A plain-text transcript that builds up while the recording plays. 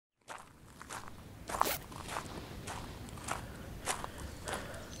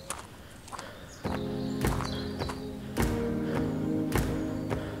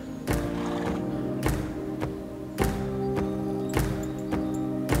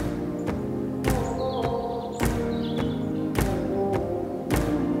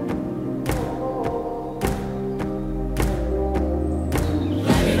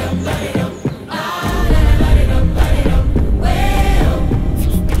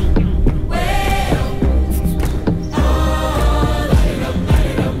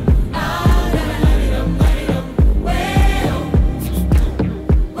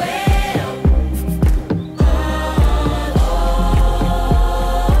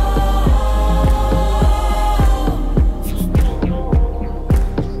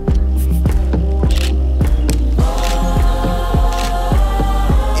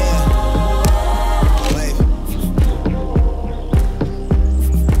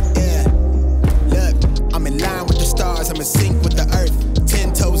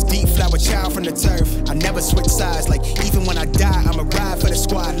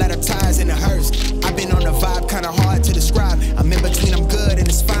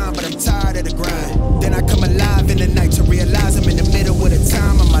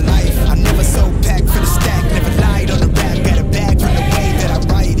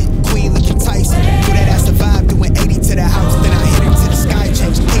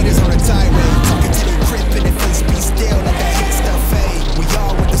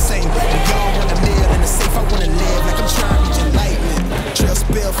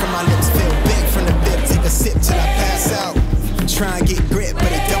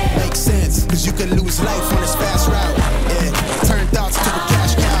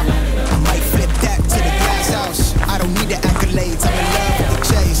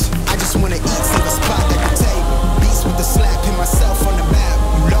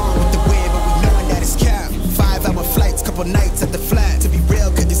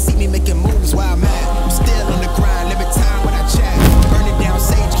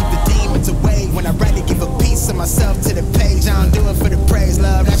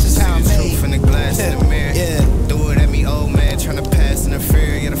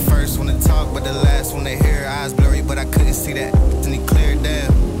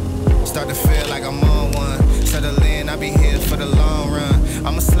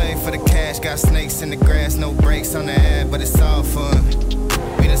a slave for the cash, got snakes in the grass, no brakes on the ad, but it's all fun.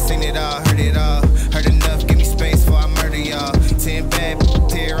 We done seen it all, heard enough, give me space before I murder y'all. 10 bad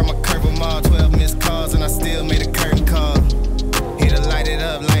here, I'ma curve them all, 12 missed calls, and I still made a curtain call. Here to light it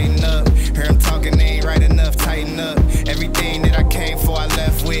up, lighten up, hear him talking, they ain't right enough, tighten up. Everything that I came for, I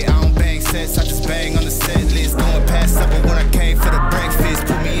left with, I don't bang sets, I just bang on the set list. Going past supper when I came for the breakfast,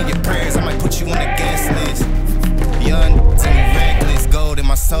 put me in your prayers, I might put you on the guest list. Young, tell me reckless, gold in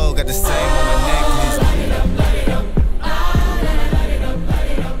my soul, got the same